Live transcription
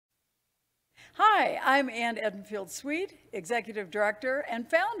Hi, I'm Ann Edenfield-Sweet, Executive Director and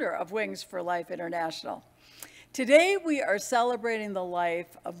founder of Wings for Life International. Today we are celebrating the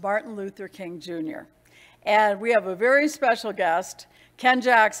life of Martin Luther King Jr. And we have a very special guest, Ken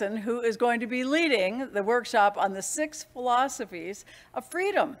Jackson, who is going to be leading the workshop on the 6 philosophies of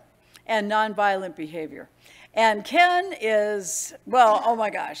freedom and nonviolent behavior. And Ken is, well, oh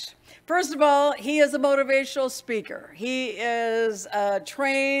my gosh. First of all, he is a motivational speaker. He is a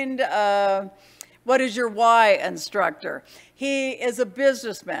trained, what is your why instructor. He is a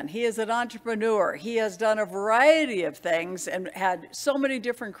businessman. He is an entrepreneur. He has done a variety of things and had so many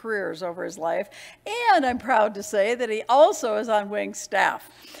different careers over his life. And I'm proud to say that he also is on Wings staff.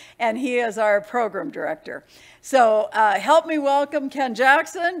 And he is our program director. So help me welcome Ken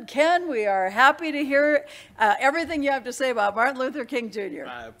Jackson. Ken, we are happy to hear everything you have to say about Martin Luther King Jr.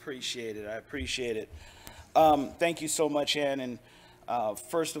 I appreciate it. I appreciate it. Thank you so much, Ann. And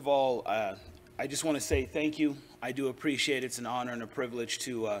first of all, I just want to say thank you. I do appreciate it. It's an honor and a privilege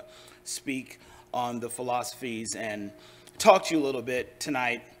to speak on the philosophies and talk to you a little bit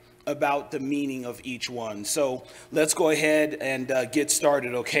tonight about the meaning of each one. So let's go ahead and get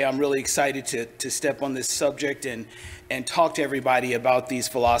started, okay? I'm really excited to step on this subject and talk to everybody about these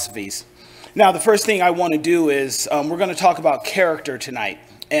philosophies. Now, the first thing I want to do is we're going to talk about character tonight.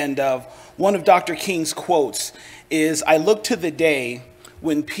 And one of Dr. King's quotes is, "I look to the day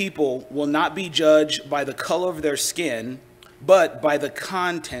when people will not be judged by the color of their skin, but by the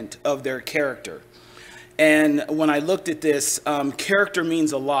content of their character." And when I looked at this, character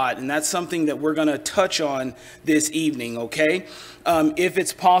means a lot, and that's something that we're going to touch on this evening, okay? If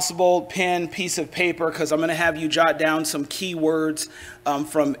it's possible, pen, piece of paper, because I'm going to have you jot down some key words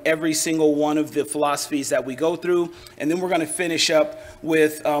from every single one of the philosophies that we go through, and then we're going to finish up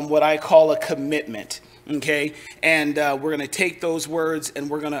with what I call a commitment. Okay, and we're going to take those words and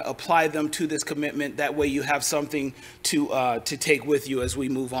we're going to apply them to this commitment. That way you have something to take with you as we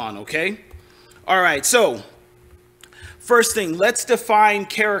move on, okay? All right, so first thing, let's define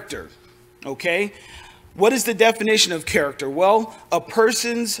character, okay? What is the definition of character? Well, a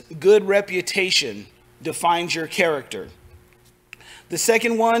person's good reputation defines your character. The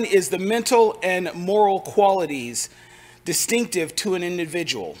second one is the mental and moral qualities distinctive to an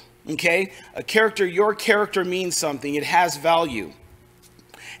individual. Okay, a character, your character means something. It has value.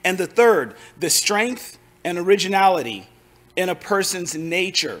 And the third, the strength and originality in a person's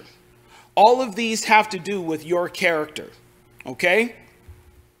nature. All of these have to do with your character. Okay?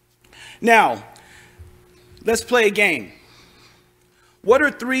 Now, let's play a game. What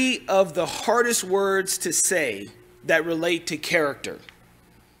are 3 of the hardest words to say that relate to character?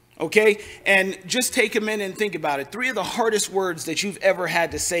 Okay, and just take a minute and think about it. 3 of the hardest words that you've ever had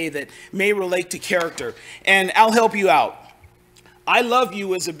to say that may relate to character. And I'll help you out. I love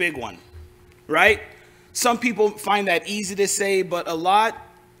you is a big one, right? Some people find that easy to say, but a lot,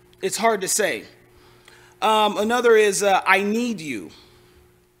 it's hard to say. Another is I need you.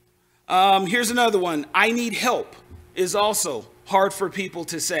 Here's another one. I need help is also hard for people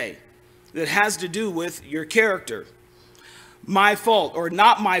to say. That has to do with your character. My fault or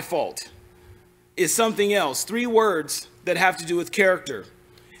not my fault is something else. 3 words that have to do with character.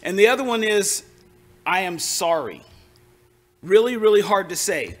 And the other one is, I am sorry. Really, really hard to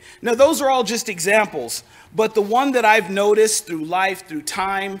say. Now, those are all just examples. But the one that I've noticed through life, through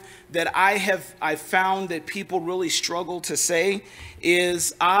time, that I've found that people really struggle to say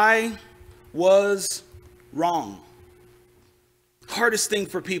is, I was wrong. Hardest thing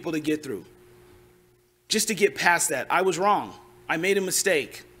for people to get through. Just to get past that. I was wrong. I made a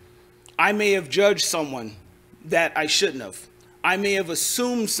mistake. I may have judged someone that I shouldn't have. I may have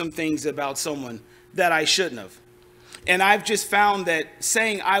assumed some things about someone that I shouldn't have. And I've just found that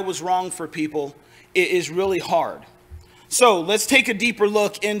saying I was wrong for people is really hard. So let's take a deeper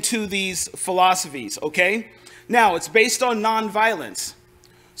look into these philosophies, okay? Now, it's based on nonviolence.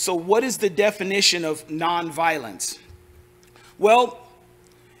 So what is the definition of nonviolence? Well,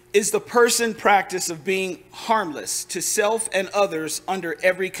 is the person practice of being harmless to self and others under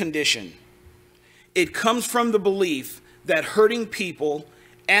every condition. It comes from the belief that hurting people,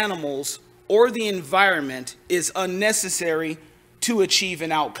 animals, or the environment is unnecessary to achieve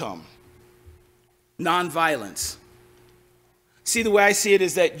an outcome. Nonviolence. See, the way I see it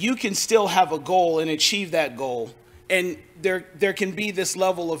is that you can still have a goal and achieve that goal, and there can be this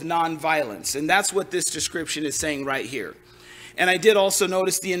level of nonviolence, and that's what this description is saying right here. And I did also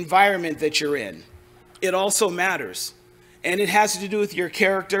notice the environment that you're in. It also matters. And it has to do with your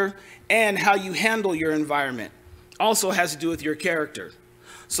character, and how you handle your environment also has to do with your character.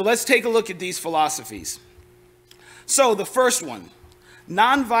 So let's take a look at these philosophies. So the first one,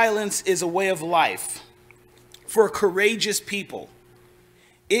 nonviolence is a way of life for courageous people.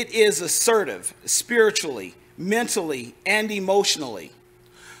 It is assertive spiritually, mentally, and emotionally.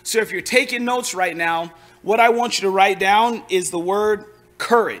 So if you're taking notes right now, what I want you to write down is the word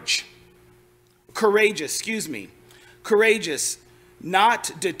courage. Courageous, excuse me. Courageous,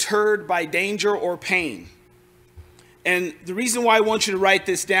 not deterred by danger or pain. And the reason why I want you to write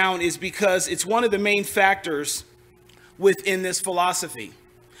this down is because it's one of the main factors within this philosophy.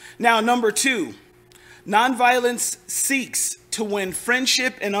 Now, number 2, nonviolence seeks to win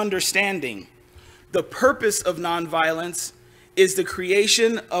friendship and understanding. The purpose of nonviolence is the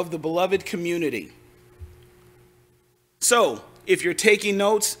creation of the beloved community. So, if you're taking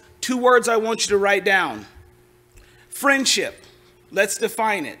notes, 2 words I want you to write down. Friendship. Let's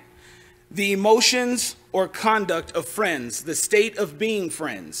define it. The emotions or conduct of friends, the state of being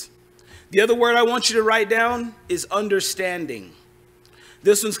friends. The other word I want you to write down is understanding.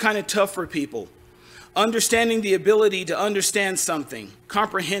 This one's kind of tough for people. Understanding the ability to understand something,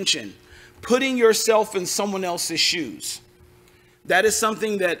 comprehension, putting yourself in someone else's shoes. That is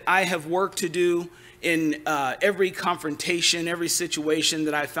something that I have worked to do in every confrontation, every situation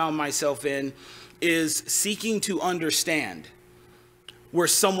that I found myself in, is seeking to understand where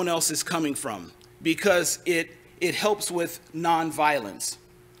someone else is coming from, because it helps with nonviolence.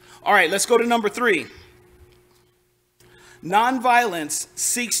 All right, let's go to number 3. Nonviolence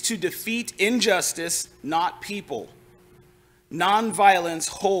seeks to defeat injustice, not people. Nonviolence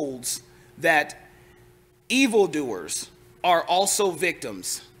holds that evildoers are also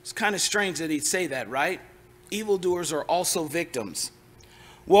victims. It's kind of strange that he'd say that, right? Evildoers are also victims.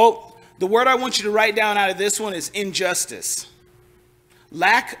 Well, the word I want you to write down out of this one is injustice.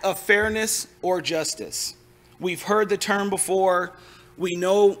 Lack of fairness or justice. We've heard the term before. We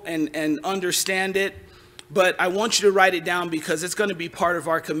know and understand it. But I want you to write it down because it's going to be part of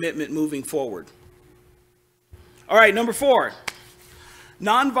our commitment moving forward. All right, number 4.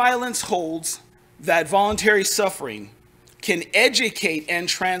 Nonviolence holds that voluntary suffering can educate and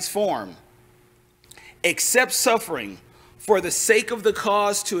transform. Accept suffering for the sake of the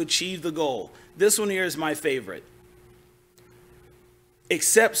cause to achieve the goal. This one here is my favorite.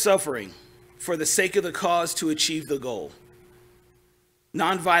 Accept suffering for the sake of the cause to achieve the goal.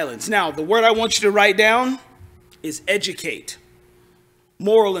 Nonviolence. Now, the word I want you to write down is educate.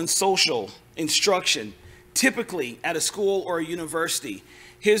 Moral and social instruction, typically at a school or a university.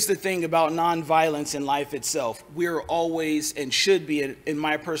 Here's the thing about nonviolence in life itself. We're always, and should be, in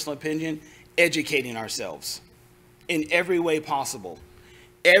my personal opinion, educating ourselves in every way possible.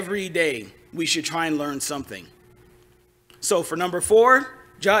 Every day, we should try and learn something. So for number 4,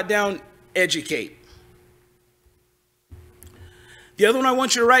 jot down educate. The other one I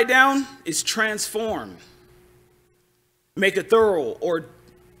want you to write down is transform. Make a thorough or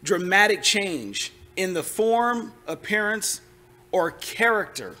dramatic change in the form, appearance, or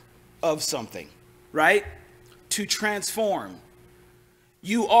character of something, right? To transform.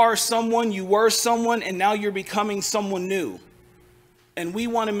 You are someone, you were someone, and now you're becoming someone new. And we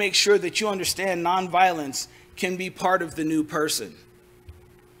want to make sure that you understand nonviolence can be part of the new person.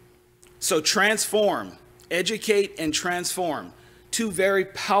 So transform, educate, and transform. 2 very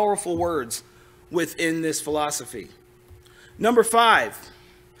powerful words within this philosophy. Number 5,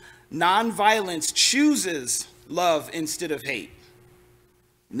 nonviolence chooses love instead of hate.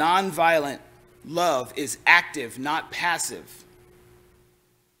 Nonviolent love is active, not passive.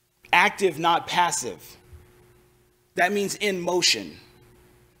 Active, not passive. That means in motion.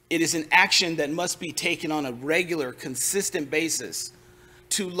 It is an action that must be taken on a regular, consistent basis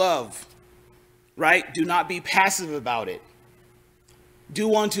to love, right? Do not be passive about it.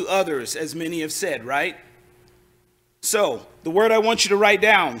 Do unto others, as many have said, right? So, the word I want you to write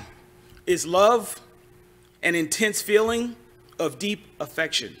down is love, an intense feeling of deep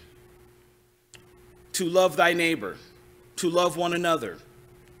affection. To love thy neighbor, to love one another,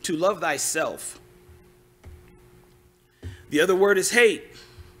 to love thyself. The other word is hate,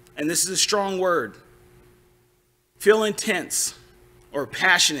 and this is a strong word. Feel intense or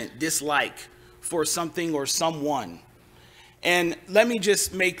passionate dislike for something or someone. And let me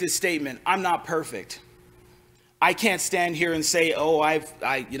just make this statement. I'm not perfect. I can't stand here and say, oh, I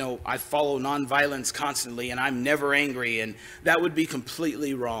follow nonviolence constantly and I'm never angry, and that would be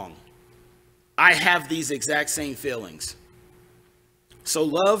completely wrong. I have these exact same feelings. So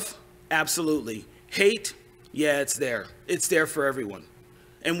love, absolutely. Hate, yeah, it's there. It's there for everyone.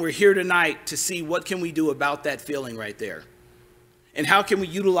 And we're here tonight to see what can we do about that feeling right there. And how can we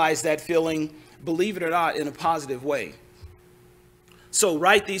utilize that feeling, believe it or not, in a positive way. So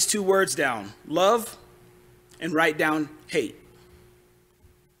write these 2 words down, love, and write down hate.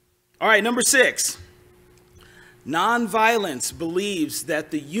 All right, number 6. Nonviolence believes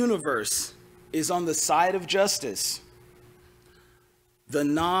that the universe is on the side of justice. The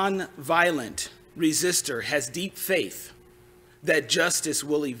nonviolent resistor has deep faith that justice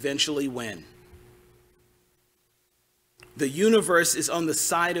will eventually win. The universe is on the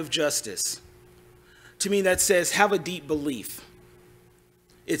side of justice. To me, that says have a deep belief.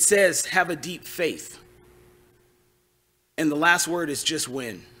 It says have a deep faith. And the last word is just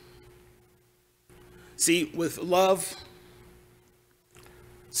win. See, with love,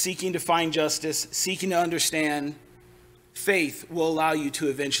 seeking to find justice, seeking to understand, faith will allow you to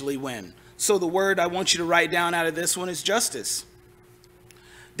eventually win. So the word I want you to write down out of this one is justice.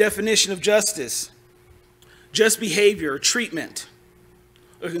 Definition of justice: just behavior or treatment,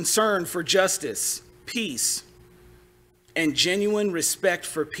 a concern for justice, peace, and genuine respect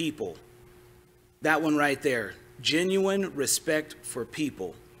for people. That one right there, genuine respect for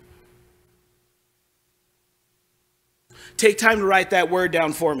people. Take time to write that word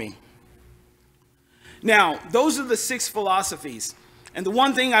down for me. Now, those are the 6 philosophies. And the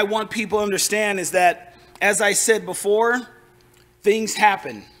one thing I want people to understand is that, as I said before, things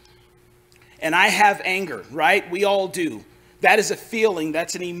happen. And I have anger, right? We all do. That is a feeling,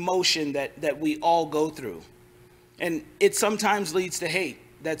 that's an emotion that we all go through. And it sometimes leads to hate.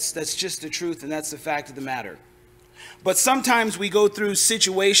 That's just the truth, and that's the fact of the matter. But sometimes we go through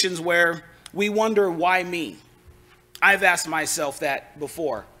situations where we wonder, why me? I've asked myself that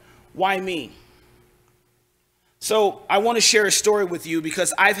before. Why me? So I want to share a story with you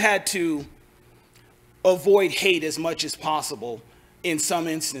because I've had to avoid hate as much as possible in some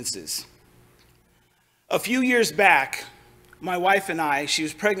instances. A few years back, my wife and I, she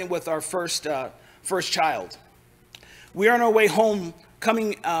was pregnant with our first child. We were on our way home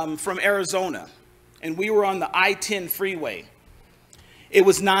coming from Arizona, and we were on the I-10 freeway. It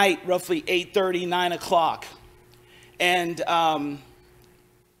was night, roughly 8:30, 9 o'clock. And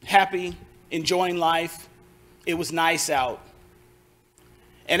happy, enjoying life. It was nice out.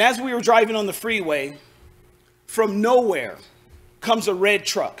 And as we were driving on the freeway, from nowhere comes a red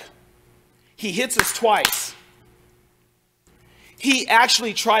truck. He hits us twice. He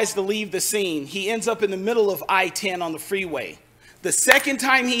actually tries to leave the scene. He ends up in the middle of I-10 on the freeway. The second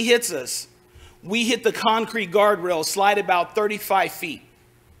time he hits us, we hit the concrete guardrail, slide about 35 feet,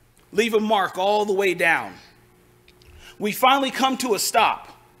 leave a mark all the way down. We finally come to a stop,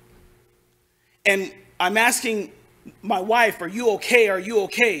 and I'm asking my wife, are you okay? Are you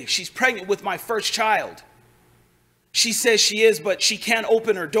okay? She's pregnant with my first child. She says she is, but she can't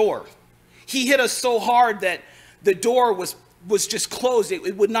open her door. He hit us so hard that the door was just closed.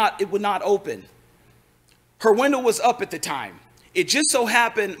 It would not open. Her window was up at the time. It just so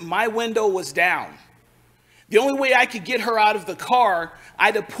happened my window was down. The only way I could get her out of the car, I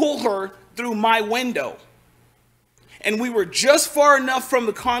had to pull her through my window. And we were just far enough from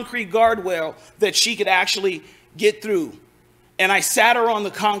the concrete guardrail that she could actually get through. And I sat her on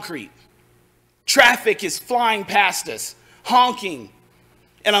the concrete. Traffic is flying past us, honking.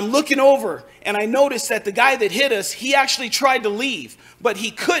 And I'm looking over, and I noticed that the guy that hit us, he actually tried to leave, but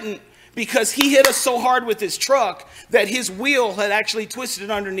he couldn't because he hit us so hard with his truck that his wheel had actually twisted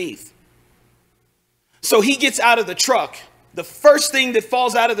underneath. So he gets out of the truck. The first thing that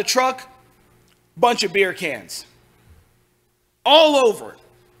falls out of the truck, bunch of beer cans. All over.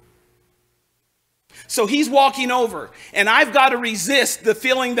 So he's walking over, and I've got to resist the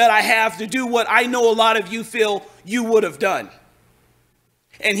feeling that I have to do what I know a lot of you feel you would have done.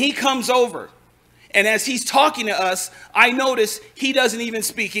 And he comes over, and as he's talking to us, I notice he doesn't even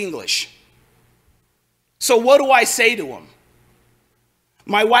speak English. So what do I say to him?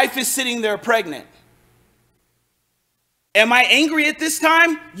 My wife is sitting there pregnant. Am I angry at this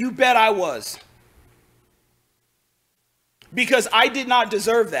time? You bet I was. Because I did not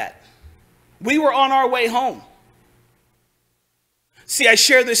deserve that. We were on our way home. See, I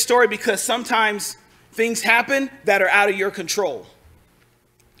share this story because sometimes things happen that are out of your control.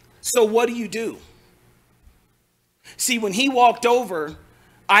 So what do? See, when he walked over,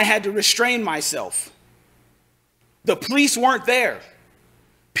 I had to restrain myself. The police weren't there.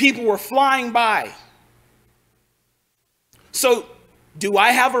 People were flying by. So, do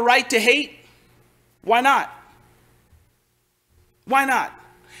I have a right to hate? Why not? Why not?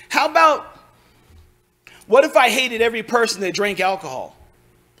 How about, what if I hated every person that drank alcohol?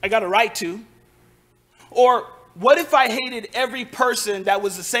 I got a right to. Or what if I hated every person that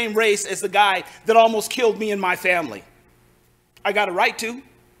was the same race as the guy that almost killed me and my family? I got a right to.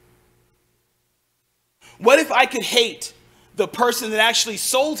 What if I could hate the person that actually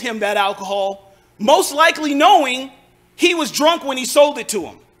sold him that alcohol, most likely knowing he was drunk when he sold it to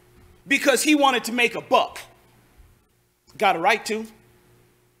him? because he wanted to make a buck. Got a right to.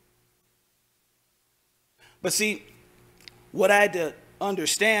 But see, what I had to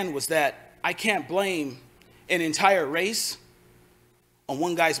understand was that I can't blame an entire race on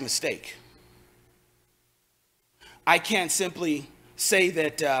one guy's mistake. I can't simply say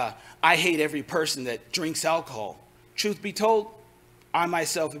that I hate every person that drinks alcohol. Truth be told, I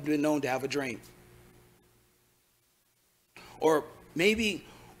myself have been known to have a drink. Or maybe,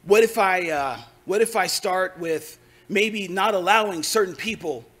 what if I start with maybe not allowing certain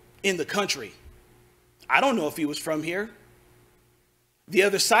people in the country? I don't know if he was from here. The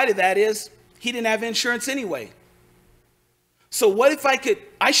other side of that is he didn't have insurance anyway. So what if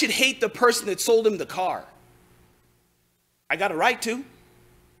I should hate the person that sold him the car? I got a right to.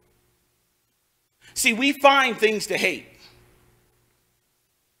 See, we find things to hate.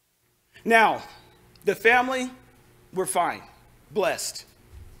 Now, the family, we're fine. Blessed.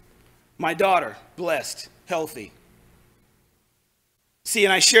 My daughter, blessed, healthy. See,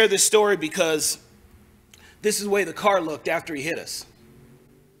 and I share this story because this is the way the car looked after he hit us.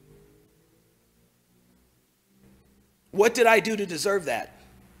 What did I do to deserve that?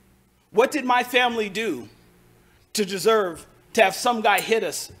 What did my family do to deserve to have some guy hit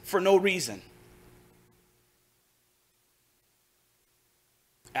us for no reason?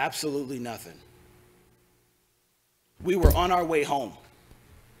 Absolutely nothing. We were on our way home.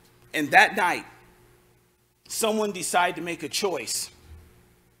 And that night, someone decided to make a choice.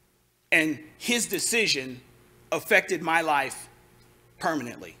 And his decision affected my life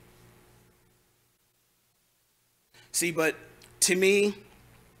permanently. See, but to me,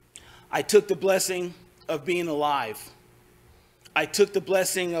 I took the blessing of being alive. I took the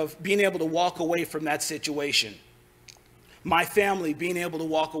blessing of being able to walk away from that situation. My family being able to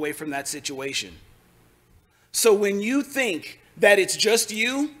walk away from that situation. So when you think that it's just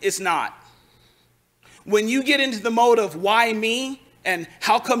you, it's not. When you get into the mode of why me and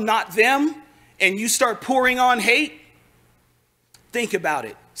how come not them, and you start pouring on hate, think about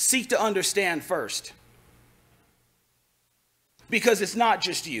it. Seek to understand first. Because it's not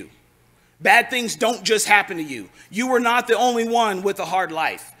just you. Bad things don't just happen to you. You are not the only one with a hard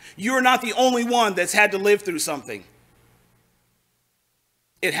life. You are not the only one that's had to live through something.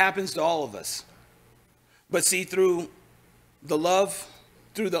 It happens to all of us. But see, through the love,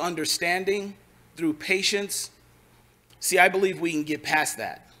 through the understanding, through patience, see, I believe we can get past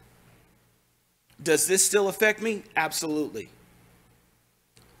that. Does this still affect me? Absolutely.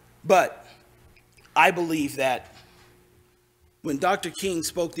 But I believe that when Dr. King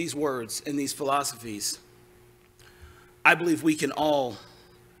spoke these words and these philosophies, I believe we can all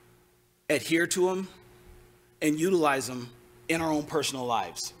adhere to them and utilize them in our own personal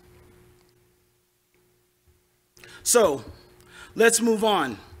lives. So let's move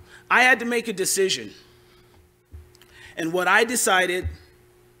on. I had to make a decision. And what I decided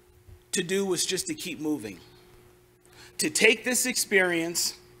to do was just to keep moving. To take this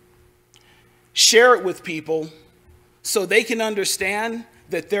experience, share it with people so they can understand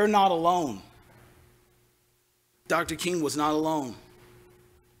that they're not alone. Dr. King was not alone.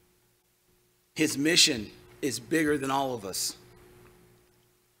 His mission is bigger than all of us.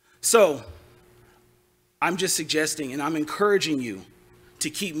 So I'm just suggesting and I'm encouraging you to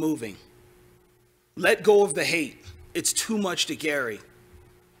keep moving. Let go of the hate. It's too much to carry.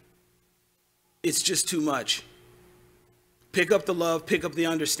 It's just too much. Pick up the love, pick up the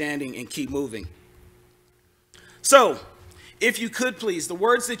understanding, and keep moving. So, if you could please, the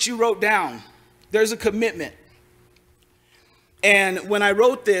words that you wrote down, there's a commitment. And when I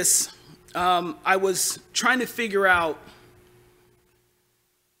wrote this, I was trying to figure out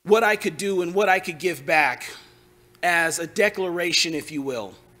what I could do and what I could give back as a declaration, if you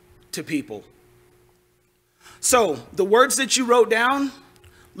will, to people. So, the words that you wrote down,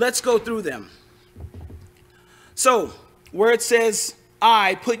 let's go through them. So, where it says,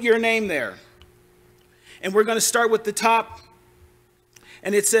 I, put your name there. And we're going to start with the top.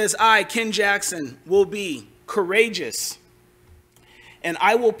 And it says, I, Ken Jackson, will be courageous. And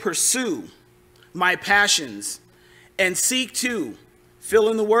I will pursue my passions and seek to, fill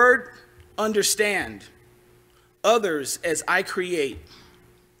in the word, understand others as I create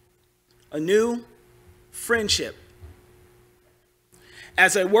a new friendship.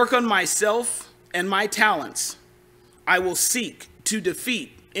 As I work on myself and my talents, I will seek to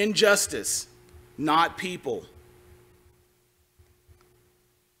defeat injustice, not people.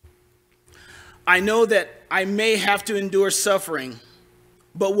 I know that I may have to endure suffering,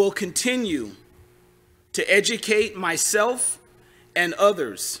 but will continue to educate myself and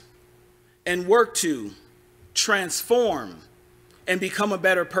others and work to transform and become a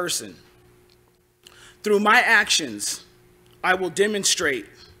better person. Through my actions, I will demonstrate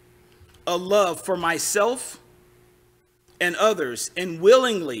a love for myself and others and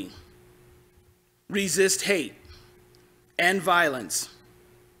willingly resist hate and violence.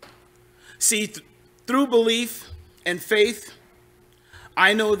 See, through belief and faith,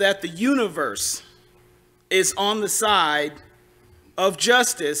 I know that the universe is on the side of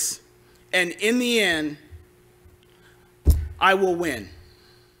justice, and in the end, I will win.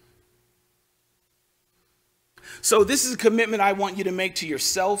 So this is a commitment I want you to make to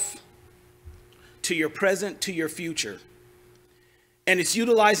yourself, to your present, to your future. And it's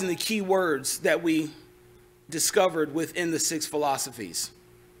utilizing the key words that we discovered within the 6 philosophies.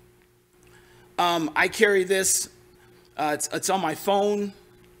 I carry this, it's on my phone.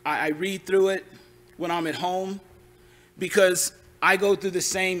 I read through it when I'm at home because I go through the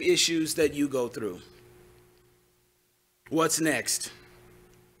same issues that you go through. What's next?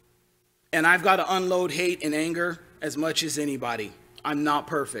 And I've got to unload hate and anger as much as anybody. I'm not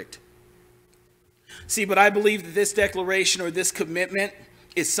perfect. See, but I believe that this declaration or this commitment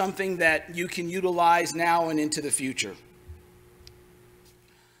is something that you can utilize now and into the future.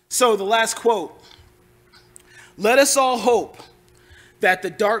 So the last quote, let us all hope that the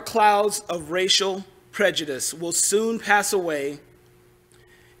dark clouds of racial prejudice will soon pass away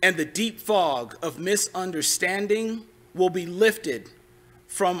and the deep fog of misunderstanding will be lifted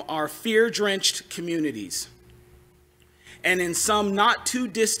from our fear-drenched communities. And in some not too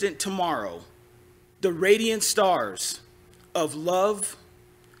distant tomorrow, the radiant stars of love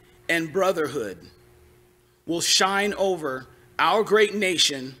and brotherhood will shine over our great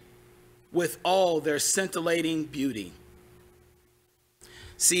nation with all their scintillating beauty.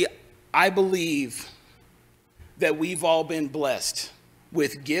 See, I believe that we've all been blessed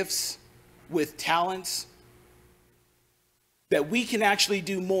with gifts, with talents, that we can actually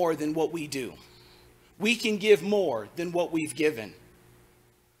do more than what we do. We can give more than what we've given.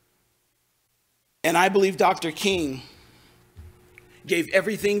 And I believe Dr. King gave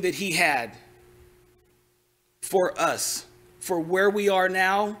everything that he had for us, for where we are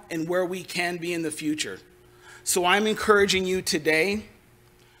now and where we can be in the future. So I'm encouraging you today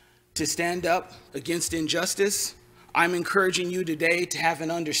to stand up against injustice. I'm encouraging you today to have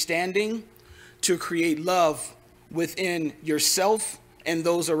an understanding, to create love within yourself and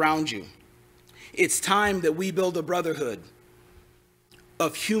those around you. It's time that we build a brotherhood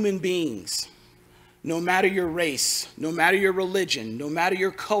of human beings, no matter your race, no matter your religion, no matter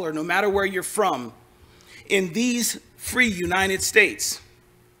your color, no matter where you're from, in these free United States.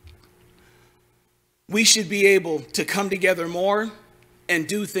 We should be able to come together more and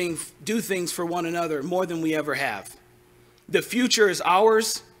do things for one another more than we ever have. The future is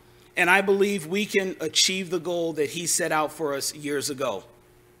ours, and I believe we can achieve the goal that he set out for us years ago.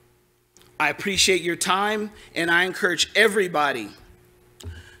 I appreciate your time, and I encourage everybody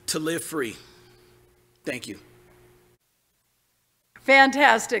to live free. Thank you.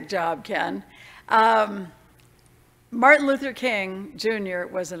 Fantastic job, Ken. Martin Luther King Jr.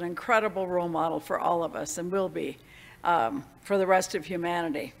 was an incredible role model for all of us and will be for the rest of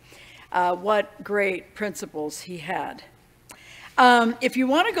humanity. What great principles he had. If you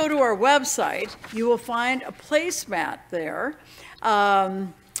want to go to our website, you will find a placemat there.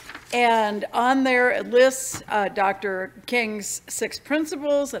 And on there it lists Dr. King's 6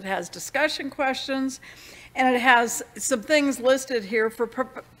 principles. It has discussion questions. And it has some things listed here for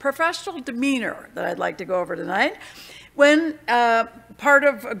professional demeanor that I'd like to go over tonight. When part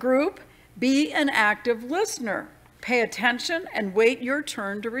of a group, be an active listener. Pay attention and wait your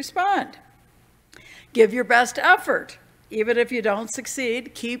turn to respond. Give your best effort. Even if you don't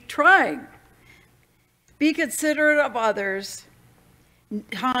succeed, keep trying. Be considerate of others'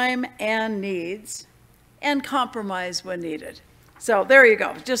 time and needs, and compromise when needed. So there you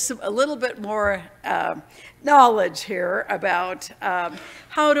go, just a little bit more knowledge here about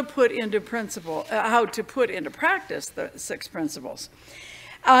how to put into practice the 6 principles.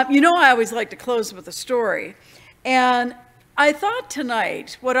 You know, I always like to close with a story, and I thought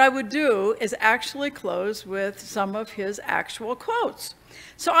tonight what I would do is actually close with some of his actual quotes.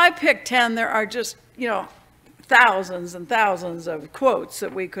 So I picked 10. There are just, you know, thousands and thousands of quotes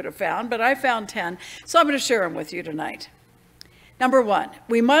that we could have found, but I found 10, so I'm going to share them with you tonight. Number 1,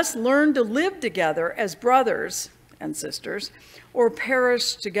 we must learn to live together as brothers and sisters, or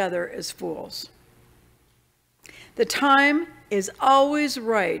perish together as fools. The time is always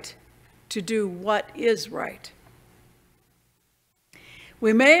right to do what is right.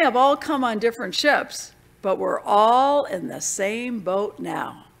 We may have all come on different ships, but we're all in the same boat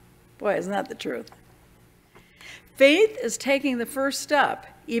now. Boy, isn't that the truth? Faith is taking the first step,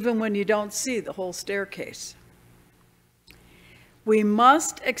 even when you don't see the whole staircase. We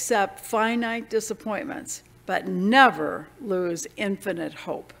must accept finite disappointments, but never lose infinite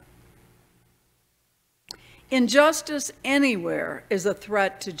hope. Injustice anywhere is a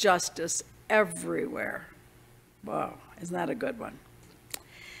threat to justice everywhere. Wow, isn't that a good one?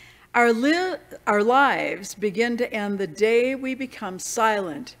 Our lives begin to end the day we become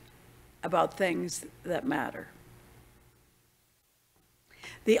silent about things that matter.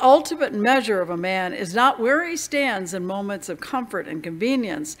 The ultimate measure of a man is not where he stands in moments of comfort and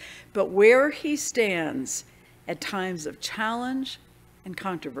convenience, but where he stands at times of challenge and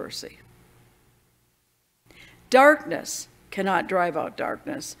controversy. Darkness cannot drive out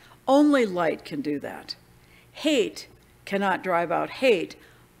darkness. Only light can do that. Hate cannot drive out hate.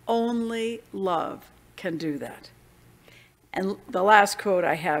 Only love can do that. And the last quote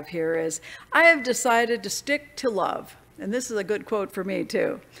I have here is, I have decided to stick to love. And this is a good quote for me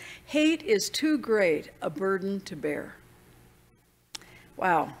too. Hate is too great a burden to bear.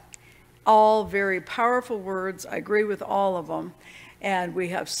 Wow. All very powerful words. I agree with all of them. And we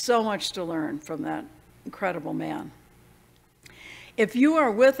have so much to learn from that incredible man. If you are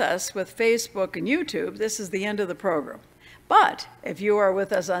with us with Facebook and YouTube, this is the end of the program. But if you are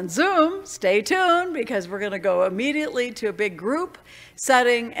with us on Zoom, stay tuned, because we're going to go immediately to a big group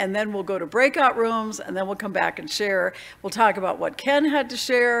setting, and then we'll go to breakout rooms, and then we'll come back and share. We'll talk about what Ken had to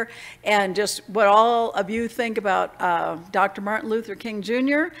share and just what all of you think about Dr. Martin Luther King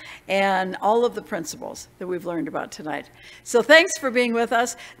Jr. and all of the principles that we've learned about tonight. So thanks for being with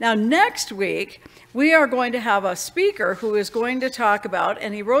us. Now, next week, we are going to have a speaker who is going to talk about,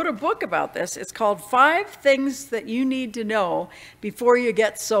 and he wrote a book about this. It's called 5 Things That You Need to Know Before You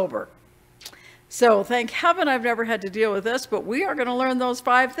Get Sober. So thank heaven I've never had to deal with this, but we are going to learn those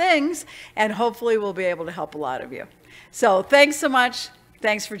 5 things, and hopefully we'll be able to help a lot of you. So thanks so much.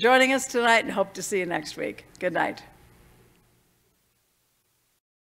 Thanks for joining us tonight, and hope to see you next week. Good night.